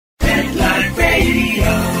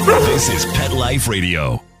This is Pet Life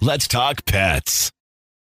Radio. Let's talk pets.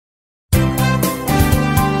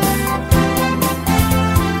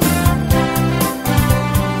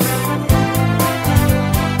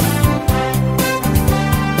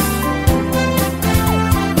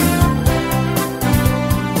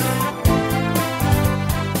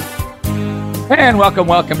 And welcome.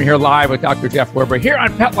 We're here live with Dr. Jeff Werber here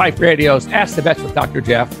on Pet Life Radio's Ask the Vets with Dr.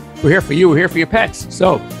 Jeff. We're here for you. We're here for your pets.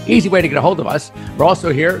 So easy way to get a hold of us. We're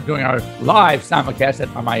also here doing our live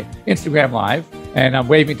simulcast on my Instagram Live. And I'm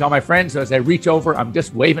waving to all my friends. So as I reach over, I'm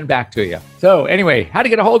just waving back to you. So anyway, how to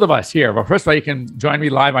get a hold of us here? Well, first of all, you can join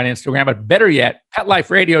me live on Instagram, but better yet,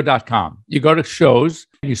 PetLifeRadio.com. You go to shows,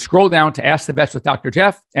 and you scroll down to Ask the Vets with Dr.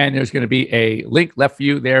 Jeff, and there's going to be a link left for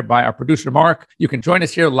you there by our producer, Mark. You can join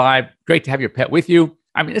us here live. Great to have your pet with you.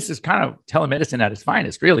 I mean, this is kind of telemedicine at its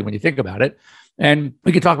finest, really, when you think about it. And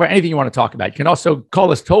we can talk about anything you want to talk about. You can also call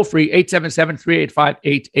us toll-free,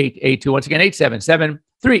 877-385-8882. Once again,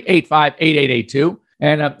 877-385-8882.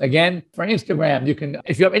 And again, for Instagram, you can,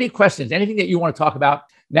 if you have any questions, anything that you want to talk about,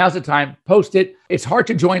 now's the time, post it. It's hard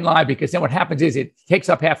to join live because then what happens is it takes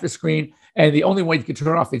up half the screen and the only way you can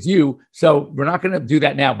turn it off is you. So we're not going to do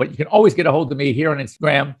that now, but you can always get a hold of me here on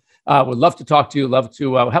Instagram. Would love to talk to you, love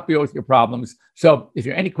to help you with your problems. So if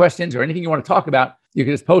you have any questions or anything you want to talk about, you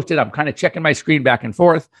can just post it. I'm kind of checking my screen back and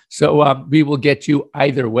forth. So we will get you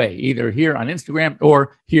either way, either here on Instagram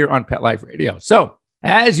or here on Pet Life Radio. So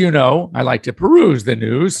as you know, I like to peruse the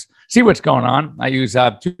news, see what's going on. I use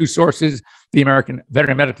two sources, the American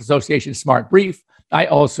Veterinary Medical Association Smart Brief. I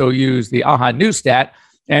also use the AHA News Stat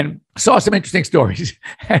and saw some interesting stories.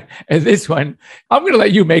 And this one, I'm going to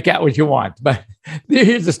let you make out what you want, but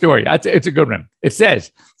here's the story. It's a good one. It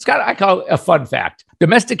says, I call it a fun fact.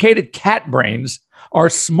 Domesticated cat brains are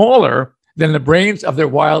smaller than the brains of their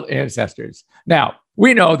wild ancestors. Now,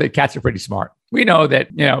 we know that cats are pretty smart. We know that,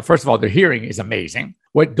 first of all, their hearing is amazing.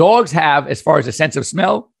 What dogs have as far as a sense of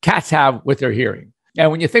smell, cats have with their hearing. And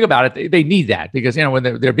when you think about it, they need that because, when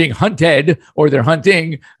they're being hunted or they're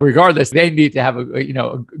hunting, regardless, they need to have a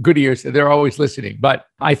good ear. So they're always listening. But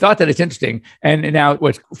I thought that it's interesting. And now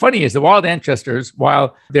what's funny is the wild ancestors,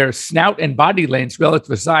 while their snout and body length relative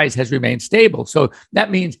to size has remained stable. So that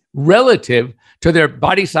means relative to their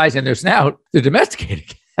body size and their snout, the domesticated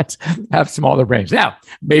cats have smaller brains. Now,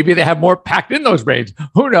 maybe they have more packed in those brains.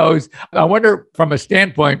 Who knows? I wonder from a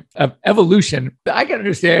standpoint of evolution, I can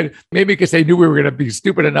understand maybe because they knew we were going to be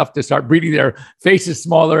stupid enough to start breeding their faces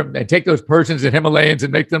smaller and take those Persians and Himalayans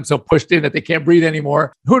and make them so pushed in that they can't breathe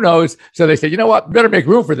anymore. Who knows? So they said, you know what? We better make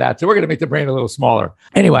room for that. So we're going to make the brain a little smaller.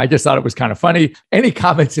 Anyway, I just thought it was kind of funny. Any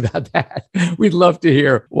comments about that? We'd love to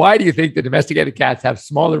hear. Why do you think the domesticated cats have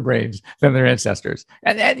smaller brains than their ancestors?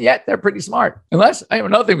 And yet they're pretty smart. Unless,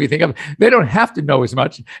 another thing we think of, they don't have to know as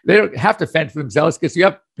much. They don't have to fend for themselves because you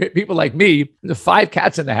have people like me, there's 5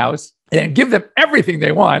 cats in the house, and give them everything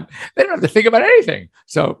they want. They don't have to think about anything.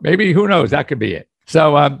 So maybe, who knows, that could be it.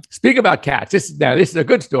 So speak about cats. This is a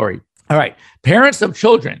good story. All right. Parents of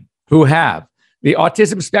children who have the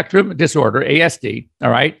autism spectrum disorder, ASD,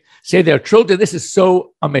 all right, say their children, this is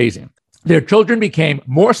so amazing. Their children became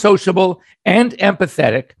more sociable and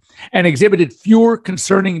empathetic and exhibited fewer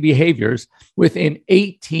concerning behaviors within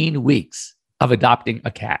 18 weeks of adopting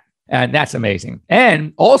a cat. And that's amazing.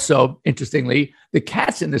 And also, interestingly, the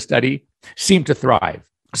cats in the study seem to thrive.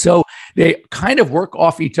 So they kind of work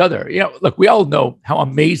off each other. Look, we all know how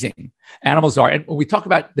amazing animals are. And when we talk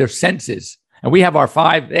about their senses, and we have our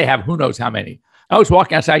 5, they have who knows how many. I was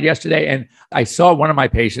walking outside yesterday and I saw one of my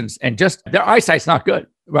patients and just their eyesight's not good,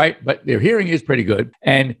 right? But their hearing is pretty good.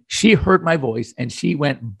 And she heard my voice and she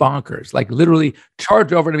went bonkers, like literally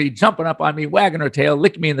charged over to me, jumping up on me, wagging her tail,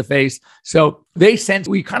 licking me in the face. So they sense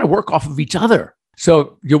we kind of work off of each other.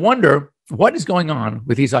 So you wonder what is going on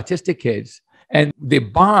with these autistic kids and the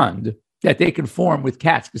bond that they can form with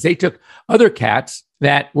cats, because they took other cats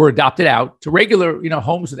that were adopted out to regular,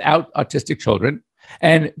 homes without autistic children.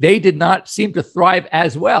 And they did not seem to thrive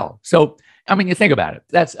as well. So, you think about it.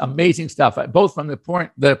 That's amazing stuff, both from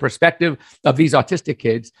the perspective of these autistic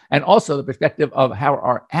kids and also the perspective of how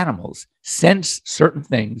our animals sense certain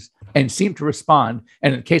things and seem to respond.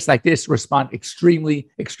 And in a case like this, respond extremely,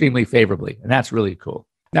 extremely favorably. And that's really cool.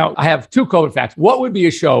 Now, I have 2 COVID facts. What would be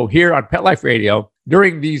a show here on Pet Life Radio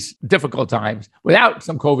during these difficult times without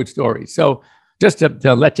some COVID stories? So just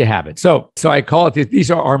to let you have it. So I call it,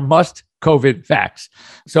 these are our must COVID facts.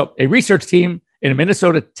 So a research team in a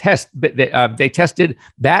Minnesota they tested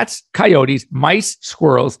bats, coyotes, mice,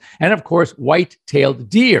 squirrels, and of course, white-tailed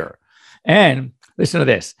deer. And listen to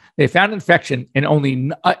this. They found infection in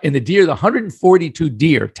the 142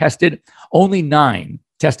 deer tested, only 9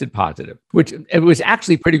 tested positive, which it was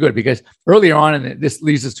actually pretty good because earlier on, and this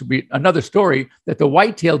leads us to be another story, that the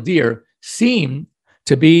white-tailed deer seem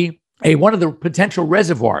to be one of the potential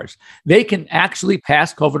reservoirs. They can actually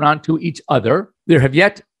pass COVID on to each other. There have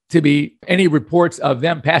yet to be any reports of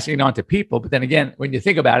them passing it on to people. But then again, when you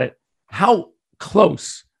think about it, how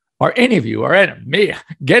close are any of you or me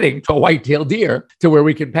getting to a white-tailed deer to where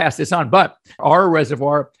we can pass this on? But our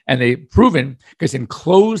reservoir, and they've proven, because in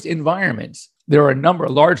closed environments, there are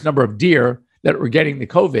a large number of deer that were getting the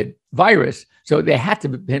COVID virus. So they had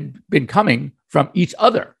to have been coming from each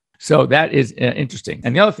other. So that is interesting.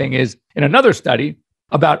 And the other thing is, in another study,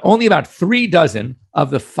 only about 3 dozen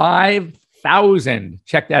of the 5,000,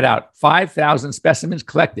 check that out, 5,000 specimens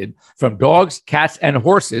collected from dogs, cats, and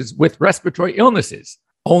horses with respiratory illnesses.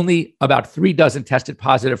 Only about 3 dozen tested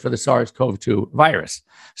positive for the SARS-CoV-2 virus.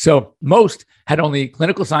 So most had only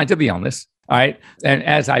clinical signs of the illness. All right. And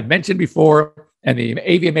as I mentioned before, and the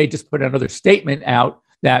AVMA just put another statement out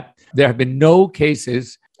that there have been no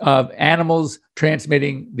cases of animals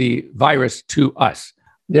transmitting the virus to us.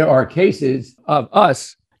 There are cases of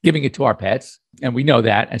us giving it to our pets, and we know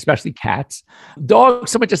that, especially cats.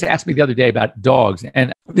 Dogs, someone just asked me the other day about dogs,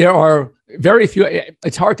 and there are very few.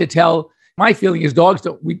 It's hard to tell. My feeling is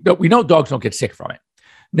we know dogs don't get sick from it.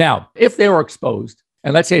 Now, if they were exposed,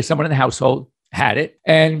 and let's say someone in the household had it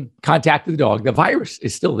and contacted the dog, the virus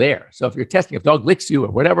is still there. So if you're testing, if dog licks you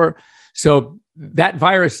or whatever, so that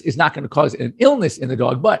virus is not going to cause an illness in the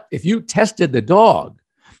dog. But if you tested the dog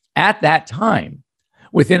at that time,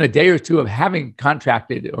 within a day or two of having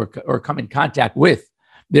contracted or come in contact with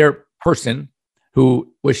their person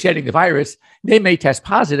who was shedding the virus, they may test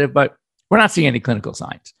positive, but we're not seeing any clinical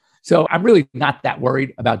signs. So I'm really not that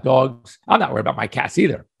worried about dogs. I'm not worried about my cats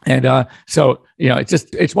either. And so,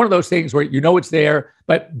 it's one of those things where it's there,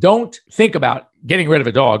 but don't think about getting rid of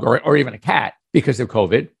a dog or even a cat because of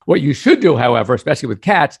COVID. What you should do, however, especially with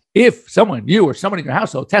cats, if you or someone in your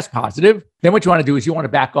household tests positive, then what you want to do is you want to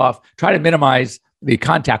back off, try to minimize the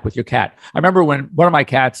contact with your cat. I remember when one of my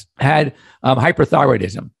cats had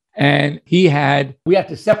hyperthyroidism, and we had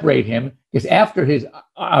to separate him because after his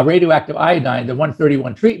radioactive iodine, the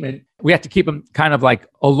 131 treatment, we had to keep him kind of like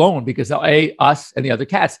alone because us and the other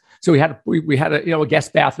cats. So we had a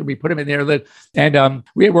guest bathroom. We put him in there, and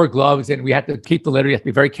we had to wear gloves, and we had to keep the litter. You have to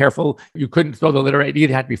be very careful. You couldn't throw the litter. It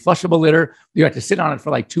either had to be flushable litter. You had to sit on it for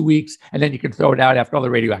like 2 weeks, and then you can throw it out after all the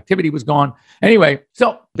radioactivity was gone. Anyway,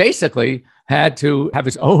 so basically had to have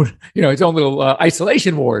his own little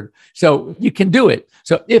isolation ward. So you can do it.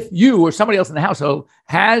 So if you or somebody else in the household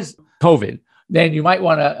has COVID, then you might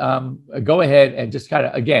want to go ahead and just kind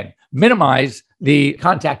of, again, minimize the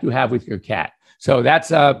contact you have with your cat. So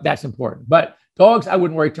that's important. But dogs, I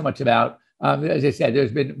wouldn't worry too much about. As I said,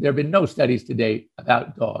 there have been no studies to date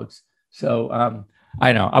about dogs. So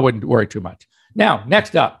I wouldn't worry too much. Now,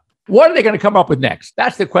 next up, what are they going to come up with next?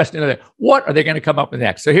 That's the question. What are they going to come up with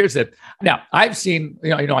next? So here's it. Now, I've seen,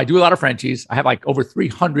 I do a lot of Frenchies. I have like over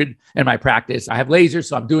 300 in my practice. I have lasers,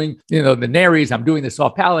 so I'm doing, the nares. I'm doing the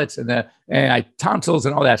soft palates and I tonsils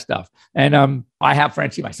and all that stuff. And I have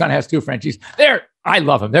Frenchie. My son has 2 Frenchies. I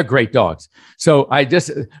love them. They're great dogs. So I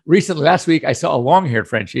just recently, last week, I saw a long-haired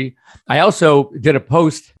Frenchie. I also did a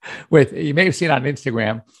post you may have seen it on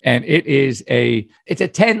Instagram, and it's a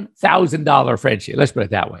 $10,000 Frenchie. Let's put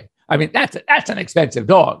it that way. I mean, that's an expensive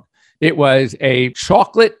dog. It was a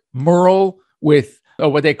chocolate merle with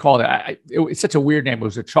what they call it. It's such a weird name. It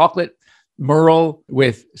was a chocolate merle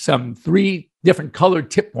with some 3 different colored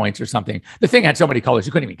tip points or something. The thing had so many colors,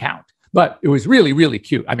 you couldn't even count. But it was really, really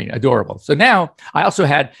cute. I mean, adorable. So now I also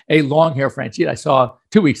had a long hair Frenchie that I saw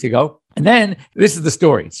 2 weeks ago. And then this is the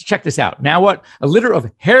story. So check this out. Now what? A litter of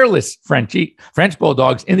hairless French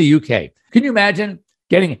bulldogs in the UK. Can you imagine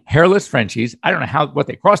getting hairless Frenchies? I don't know what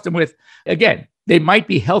they crossed them with. Again, they might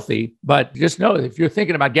be healthy, but just know that if you're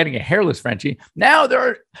thinking about getting a hairless Frenchie, now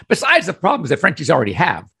besides the problems that Frenchies already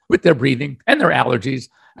have with their breathing and their allergies.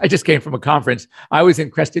 I just came from a conference. I was in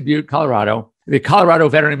Crested Butte, Colorado. The Colorado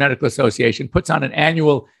Veterinary Medical Association puts on an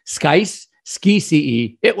annual ski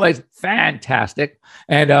CE. It was fantastic.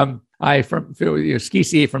 And ski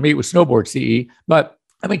CE for me was snowboard CE. But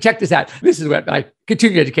I mean, check this out. This is what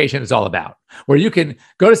continuing education is all about, where you can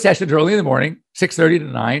go to sessions early in the morning, 6:30 to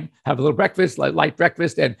 9, have a little breakfast, light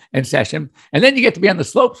breakfast and session. And then you get to be on the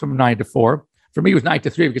slopes from 9 to 4. For me, it was 9 to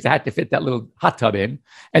 3 because I had to fit that little hot tub in.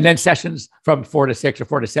 And then sessions from 4 to 6 or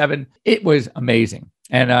 4 to 7. It was amazing.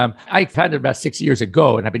 And I had it about 6 years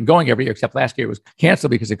ago, and I've been going every year, except last year it was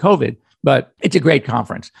canceled because of COVID. But it's a great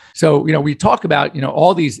conference. So, we talk about,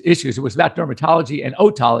 all these issues. It was about dermatology and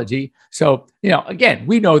otology. So, again,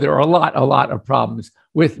 we know there are a lot of problems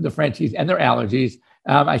with the Frenchies and their allergies.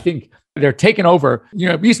 I think they're taken over.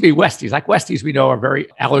 It used to be Westies. Like Westies, we know, are very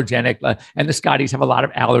allergenic, and the Scotties have a lot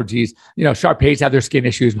of allergies. Shar-Peis have their skin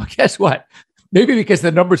issues. But guess what? Maybe because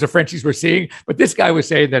the numbers of Frenchies we're seeing, but this guy was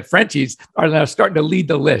saying that Frenchies are now starting to lead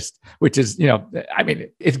the list, which is,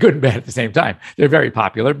 it's good and bad at the same time. They're very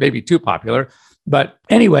popular, maybe too popular. But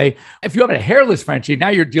anyway, if you have a hairless Frenchie, now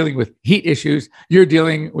you're dealing with heat issues. You're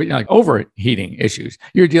dealing with overheating issues.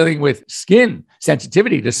 You're dealing with skin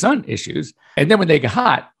sensitivity to sun issues. And then when they get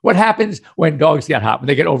hot, what happens when dogs get hot, when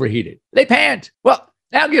they get overheated? They pant. Well,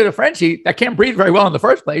 now you get a Frenchie that can't breathe very well in the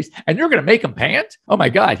first place, and you're going to make him pant? Oh my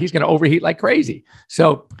God, he's going to overheat like crazy.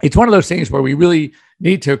 So it's one of those things where we really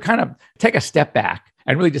need to kind of take a step back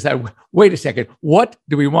and really decide, wait a second, what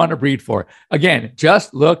do we want to breed for? Again,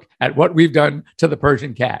 just look at what we've done to the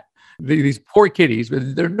Persian cat. These poor kitties,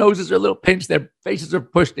 with their noses are a little pinched, their faces are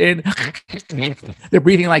pushed in, they're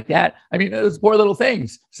breathing like that. I mean, those poor little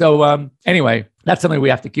things. So anyway, that's something we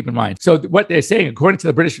have to keep in mind. So what they're saying, according to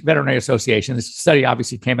the British Veterinary Association, this study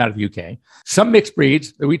obviously came out of the UK, some mixed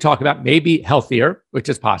breeds that we talk about may be healthier, which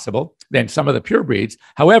is possible, than some of the pure breeds.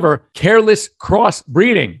 However, careless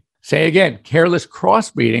crossbreeding, say again, careless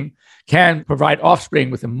crossbreeding can provide offspring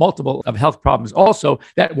with a multiple of health problems also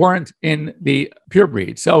that weren't in the pure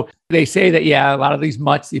breed. So they say that, a lot of these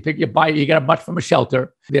mutts, you get a mutt from a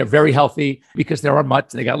shelter. They're very healthy because there are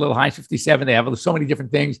mutts. They got a little Heinz 57. They have so many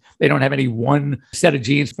different things. They don't have any one set of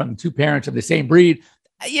genes from two parents of the same breed.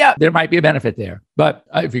 Yeah, there might be a benefit there. But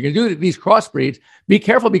if you're going to do these crossbreeds, be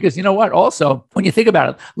careful because you know what? Also, when you think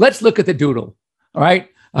about it, let's look at the doodle. All right.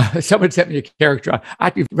 Someone sent me a caricature. I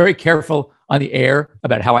have to be very careful on the air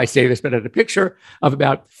about how I say this, but I had a picture of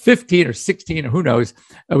about 15 or 16, or who knows.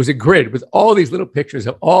 It was a grid with all these little pictures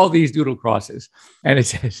of all these doodle crosses. And it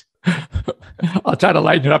says, I'll try to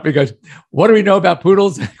lighten it up because what do we know about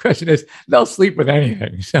poodles? The question is, they'll sleep with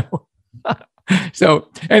anything. So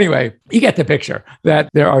anyway, you get the picture that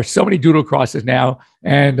there are so many doodle crosses now,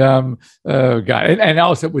 and and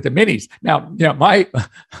also with the minis. Now,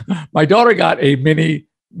 my daughter got a mini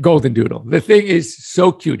golden doodle. The thing is so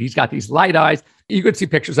cute. He's got these light eyes. You could see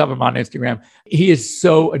pictures of him on Instagram. He is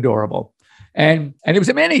so adorable, and it was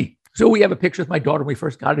a mini. So we have a picture with my daughter when we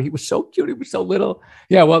first got it. He was so cute. He was so little.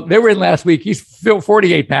 Yeah, well, they were in last week. He's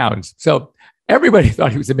 48 pounds. So everybody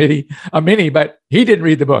thought he was a mini, but he didn't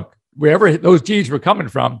read the book. Wherever those genes were coming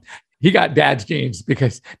from, he got dad's genes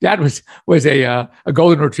because dad was a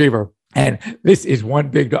golden retriever. And this is one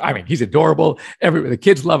big dog. I mean, he's adorable. The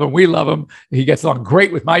kids love him. We love him. He gets along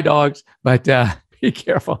great with my dogs, but be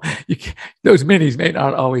careful. Those minis may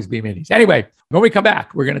not always be minis. Anyway, when we come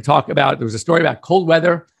back, we're going to talk about, there was a story about cold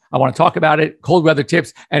weather. I want to talk about it, cold weather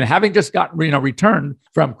tips. And having just gotten, returned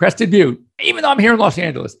from Crested Butte, even though I'm here in Los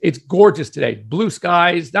Angeles, it's gorgeous today. Blue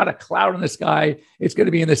skies, not a cloud in the sky. It's going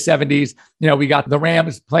to be in the 70s. We got the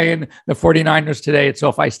Rams playing the 49ers today at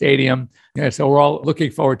SoFi Stadium. So we're all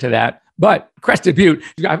looking forward to that. But Crested Butte,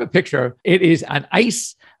 I have a picture. It is an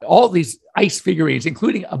all these ice figurines,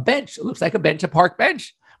 including a bench. It looks like a park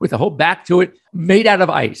bench with a whole back to it made out of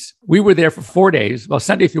ice. We were there for 4 days,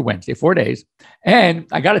 Sunday through Wednesday, 4 days. And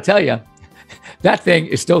I got to tell you, that thing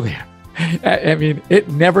is still there. I mean, it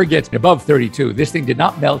never gets above 32. This thing did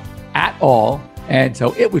not melt at all. And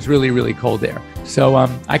so it was really, really cold there. So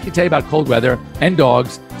I can tell you about cold weather and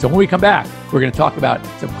dogs. So when we come back, we're going to talk about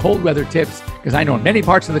some cold weather tips because I know in many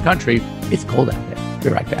parts of the country, it's cold out there. Be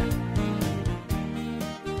right back.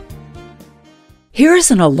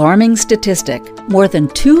 Here's an alarming statistic. More than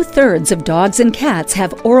 2/3 of dogs and cats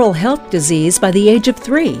have oral health disease by the age of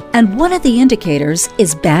 3, and one of the indicators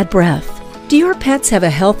is bad breath. Do your pets have a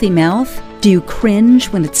healthy mouth? Do you cringe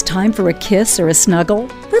when it's time for a kiss or a snuggle?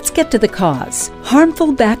 Let's get to the cause.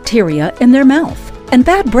 Harmful bacteria in their mouth. And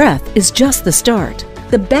bad breath is just the start.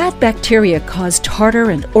 The bad bacteria cause tartar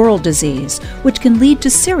and oral disease, which can lead to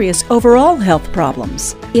serious overall health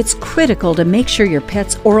problems. It's critical to make sure your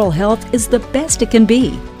pet's oral health is the best it can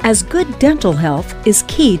be, as good dental health is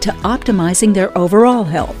key to optimizing their overall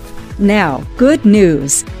health. Now, good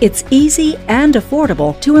news. It's easy and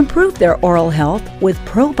affordable to improve their oral health with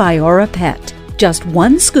Probiora Pet. Just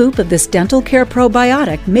 1 scoop of this dental care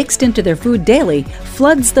probiotic mixed into their food daily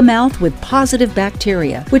floods the mouth with positive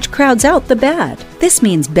bacteria, which crowds out the bad. This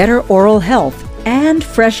means better oral health and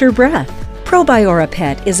fresher breath. Probiora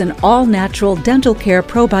Pet is an all-natural dental care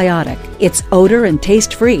probiotic. It's odor and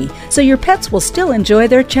taste-free, so your pets will still enjoy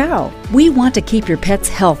their chow. We want to keep your pets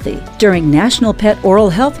healthy. During National Pet Oral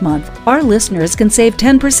Health Month, our listeners can save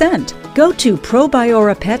 10%. Go to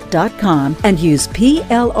probiorapet.com and use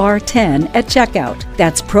PLR10 at checkout.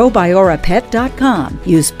 That's probiorapet.com.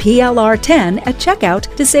 Use PLR10 at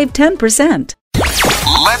checkout to save 10%.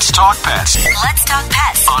 Let's talk pets Let's talk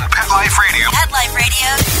pets on Pet Life Radio. Pet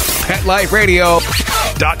Life Radio.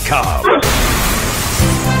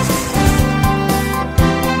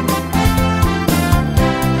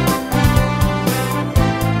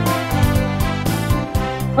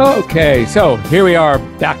 Okay, so here we are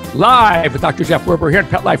back live with Dr. Jeff Werber here at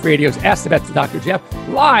Pet Life Radio's Ask the Vets with Dr. Jeff,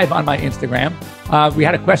 live on my Instagram. We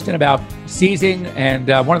had a question about seizing, and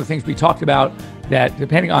one of the things we talked about that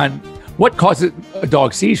depending on what causes a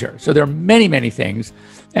dog seizure. So there are many, many things.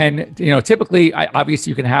 And, typically,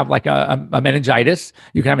 obviously, you can have like a meningitis,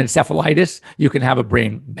 you can have encephalitis, you can have a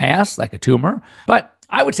brain mass, like a tumor. But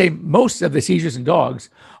I would say most of the seizures in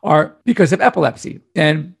dogs are because of epilepsy.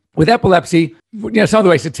 And with epilepsy, some of the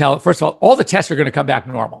ways to tell, first of all the tests are going to come back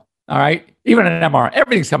normal. All right. Even an MRI,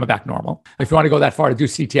 everything's coming back normal. If you want to go that far to do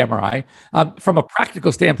CT MRI, from a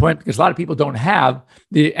practical standpoint, because a lot of people don't have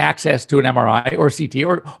the access to an MRI or CT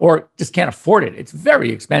or just can't afford it. It's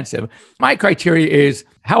very expensive. My criteria is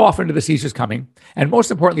how often are the seizures coming? And most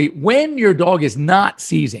importantly, when your dog is not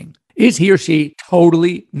seizing, is he or she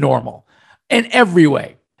totally normal in every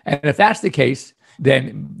way? And if that's the case,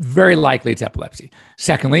 then very likely it's epilepsy.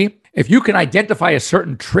 Secondly, if you can identify a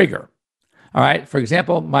certain trigger, all right, for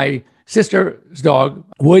example, my sister's dog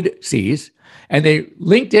would seize, and they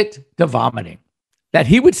linked it to vomiting, that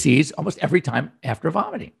he would seize almost every time after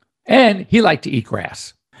vomiting. And he liked to eat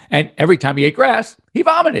grass. And every time he ate grass, he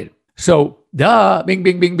vomited. So, bing,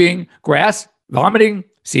 bing, bing, bing, grass, vomiting,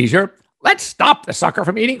 seizure. Let's stop the sucker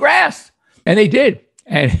from eating grass. And they did.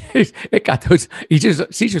 And it got those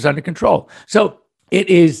seizures under control. So it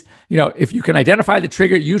is, if you can identify the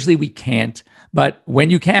trigger, usually we can't. But when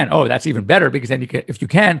you can, that's even better, because then if you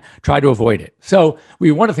can, try to avoid it. So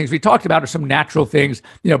one of the things we talked about are some natural things,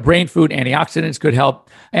 brain food, antioxidants could help,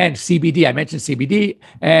 and CBD. I mentioned CBD,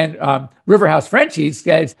 and Riverhouse Frenchie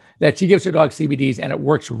says that she gives her dog CBDs and it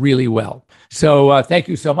works really well. So thank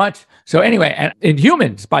you so much. So anyway, and in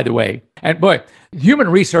humans, by the way, and boy, human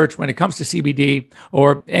research when it comes to CBD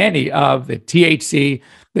or any of the THC,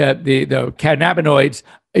 the cannabinoids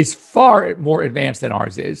is far more advanced than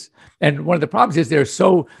ours is. And one of the problems is there's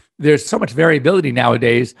so much variability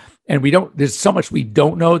nowadays, and there's so much we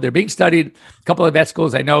don't know. They're being studied. A couple of vet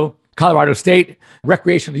schools I know, Colorado State,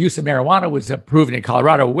 recreational use of marijuana was proven in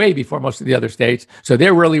Colorado way before most of the other states. So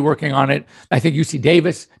they're really working on it. I think UC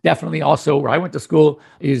Davis definitely also, where I went to school,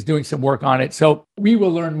 is doing some work on it. So we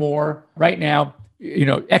will learn more. Right now,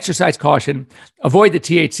 exercise caution, avoid the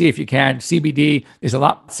THC if you can. CBD is a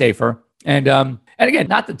lot safer. And again,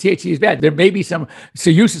 not that THC is bad. There may be some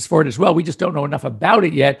uses for it as well. We just don't know enough about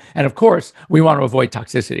it yet. And of course, we want to avoid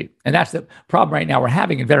toxicity. And that's the problem right now we're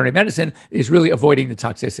having in veterinary medicine, is really avoiding the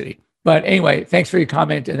toxicity. But anyway, thanks for your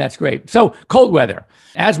comment, and that's great. So cold weather,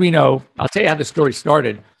 as we know, I'll tell you how the story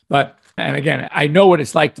started. And again, I know what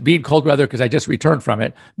it's like to be in cold weather because I just returned from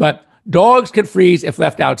it. But dogs can freeze if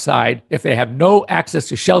left outside, if they have no access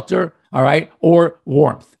to shelter, all right, or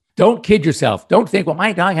warmth. Don't kid yourself. Don't think, well,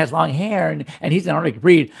 my dog has long hair and he's an Arctic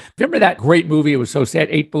breed. Remember that great movie? It was so sad,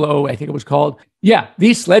 8 Below, I think it was called. Yeah,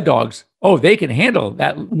 these sled dogs, they can handle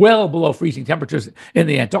that well below freezing temperatures in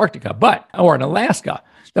the Antarctica, or in Alaska.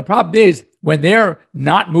 The problem is when they're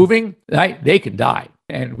not moving, right, they can die.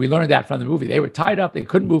 And we learned that from the movie. They were tied up, they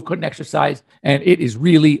couldn't move, couldn't exercise, and it is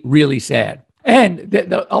really, really sad. And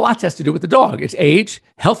a lot has to do with the dog. It's age,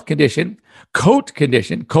 health condition, coat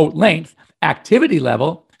length, activity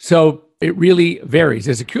level. So it really varies.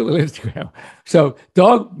 There's a cute little Instagram. So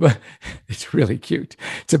dog, it's really cute.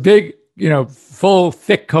 It's a big, full,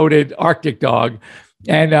 thick-coated Arctic dog.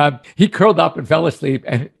 And he curled up and fell asleep.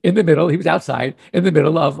 And he was outside in the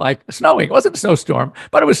middle of snowing. It wasn't a snowstorm,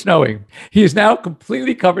 but it was snowing. He is now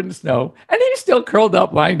completely covered in snow. And he's still curled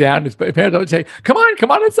up, lying down. His parents would say, come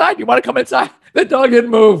on inside. You want to come inside? The dog didn't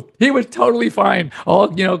move. He was totally fine.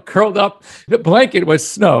 All, curled up. The blanket was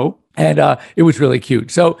snow. And it was really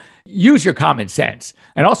cute. So use your common sense.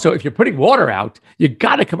 And also, if you're putting water out, you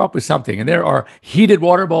got to come up with something. And there are heated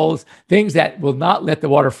water bowls, things that will not let the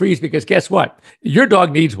water freeze, because guess what? Your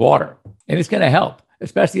dog needs water, and it's going to help,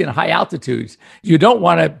 especially in high altitudes. You don't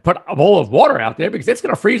want to put a bowl of water out there because it's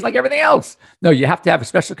going to freeze like everything else. No, you have to have a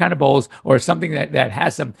special kind of bowls or something that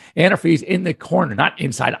has some antifreeze in the corner, not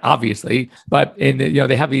inside, obviously, but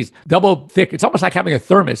they have these double thick. It's almost like having a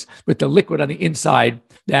thermos with the liquid on the inside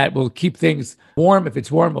that will keep things warm. If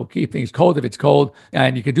it's warm, will keep things cold if it's cold.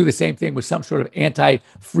 And you can do the same thing with some sort of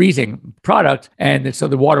anti-freezing product. And so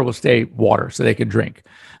the water will stay water so they can drink.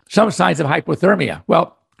 Some signs of hypothermia.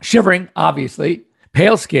 Well, shivering, obviously,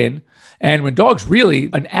 pale skin. And when dogs really,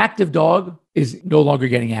 an active dog is no longer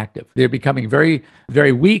getting active. They're becoming very,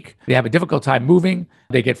 very weak. They have a difficult time moving.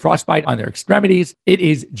 They get frostbite on their extremities. It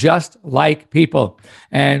is just like people.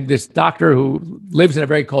 And this doctor who lives in a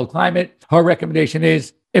very cold climate, her recommendation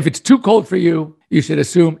is, if it's too cold for you, you should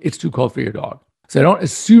assume it's too cold for your dog. So don't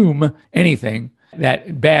assume anything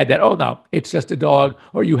that bad, that, oh no, it's just a dog,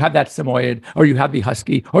 or you have that Samoyed, or you have the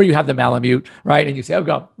Husky, or you have the Malamute, right? And you say, oh,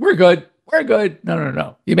 God, we're good. We're good.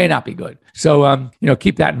 No. You may not be good. So,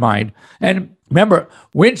 keep that in mind. And remember,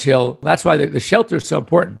 wind chill, that's why the shelter is so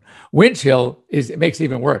important. Wind chill it makes it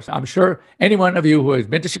even worse. I'm sure any one of you who has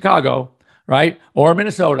been to Chicago, right, or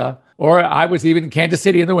Minnesota, or I was even in Kansas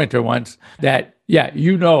City in the winter once, that,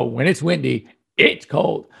 when it's windy, it's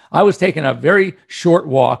cold. I was taking a very short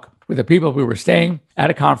walk with the people who were staying at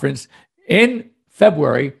a conference in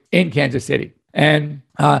February in Kansas City. And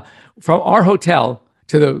from our hotel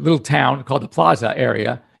to the little town called the Plaza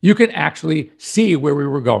area, you can actually see where we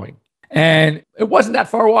were going. And it wasn't that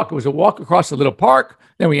far a walk. It was a walk across a little park.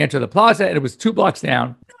 Then we enter the plaza, and it was 2 blocks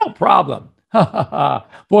down. No problem.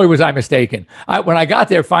 Boy, was I mistaken. When I got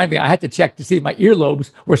there, finally, I had to check to see if my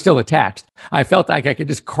earlobes were still attached. I felt like I could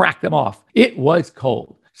just crack them off. It was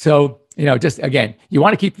cold. So, just again, you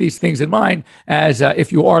want to keep these things in mind as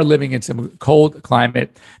if you are living in some cold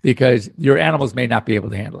climate, because your animals may not be able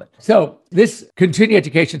to handle it. So this continuing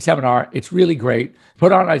education seminar, it's really great.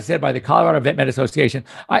 Put on, as I said, by the Colorado Vet Med Association.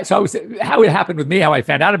 How it happened with me, how I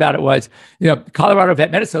found out about it was, Colorado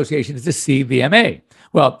Vet Med Association is the CVMA.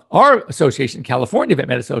 Well, our association, California Vet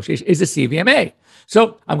Med Association, is a CVMA.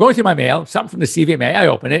 So I'm going through my mail, something from the CVMA. I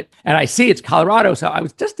open it and I see it's Colorado. So I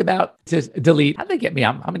was just about to delete. How did they get me?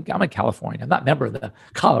 I'm in California. I'm not a member of the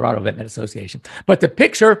Colorado Vet Med Association. But the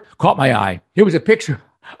picture caught my eye. It was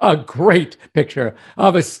a great picture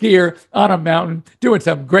of a skier on a mountain doing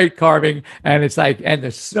some great carving. And and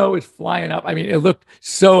the snow is flying up. I mean, it looked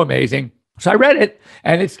so amazing. So I read it,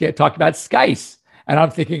 and it talked about skice. And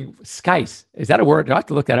I'm thinking, skice, is that a word? I have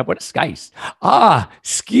to look that up. What is skice?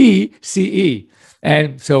 Ski, C-E.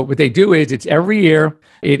 And so what they do is, it's every year.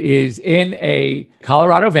 It is in a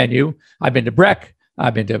Colorado venue. I've been to Breck.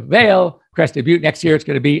 I've been to Vail, Crested Butte. Next year, it's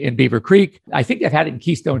going to be in Beaver Creek. I think they've had it in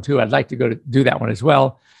Keystone too. I'd like to go to do that one as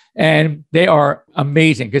well. And they are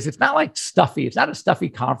amazing because it's not like stuffy. It's not a stuffy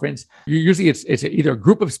conference. Usually it's either a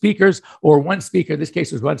group of speakers or one speaker. This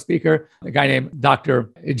case was one speaker, a guy named Dr.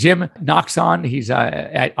 Jim Noxon. He's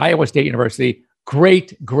at Iowa State University.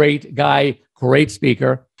 Great guy, great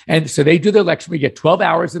speaker. And so they do their lecture. We get 12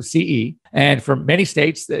 hours of CE. And for many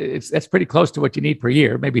states, that's pretty close to what you need per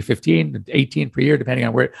year, maybe 15, 18 per year, depending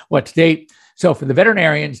on what state. So for the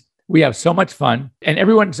veterinarians, we have so much fun, and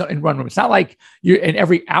everyone's in one room. It's not like in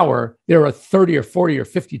every hour, there are 30 or 40 or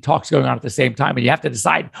 50 talks going on at the same time, and you have to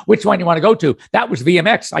decide which one you want to go to. That was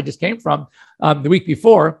VMX I just came from the week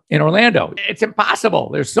before in Orlando. It's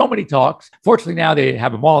impossible. There's so many talks. Fortunately, now they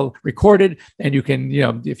have them all recorded, and you can,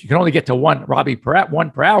 if you can only get to one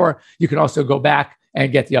per hour, you can also go back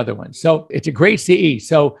and get the other one. So it's a great CE.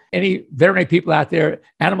 So any veterinary people out there,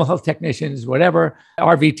 animal health technicians, whatever,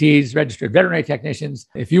 RVTs, registered veterinary technicians,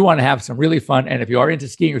 if you want to have some really fun, and if you are into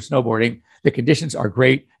skiing or snowboarding, the conditions are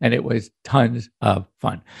great, and it was tons of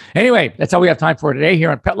fun. Anyway, that's all we have time for today here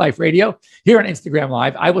on Pet Life Radio, here on Instagram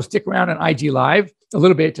Live. I will stick around on IG Live a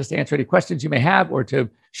little bit just to answer any questions you may have or to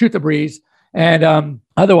shoot the breeze. And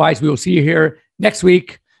otherwise, we will see you here next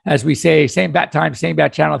week. As we say, same bat time, same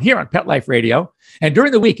bat channel here on Pet Life Radio. And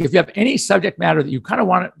during the week, if you have any subject matter that you kind of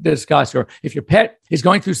want to discuss, or if your pet is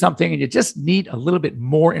going through something and you just need a little bit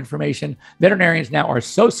more information, veterinarians now are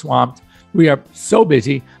so swamped. We are so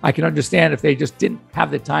busy. I can understand if they just didn't have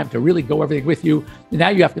the time to really go everything with you. And now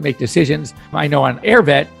you have to make decisions. I know on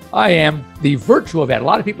AirVet, I am the virtual vet. A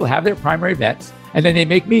lot of people have their primary vets, and then they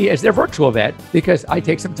make me as their virtual vet because I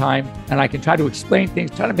take some time and I can try to explain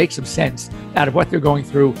things, try to make some sense out of what they're going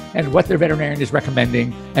through and what their veterinarian is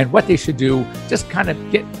recommending and what they should do. Just kind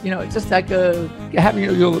of get, it's just like having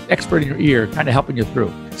your expert in your ear, kind of helping you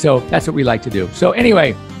through. So that's what we like to do. So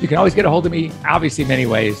anyway, you can always get a hold of me, obviously many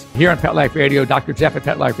ways, here on Pet Life Radio, Dr. Jeff at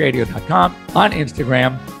PetLifeRadio.com, on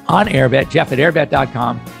Instagram, on AirVet, Jeff at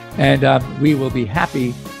AirVet.com. And we will be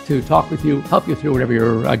happy to talk with you, help you through whatever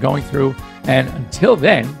you're going through. And until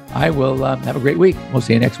then, I will have a great week. We'll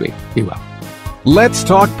see you next week. Be well. Let's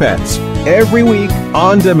Talk Pets, every week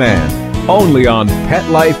on demand, only on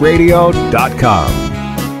PetLifeRadio.com.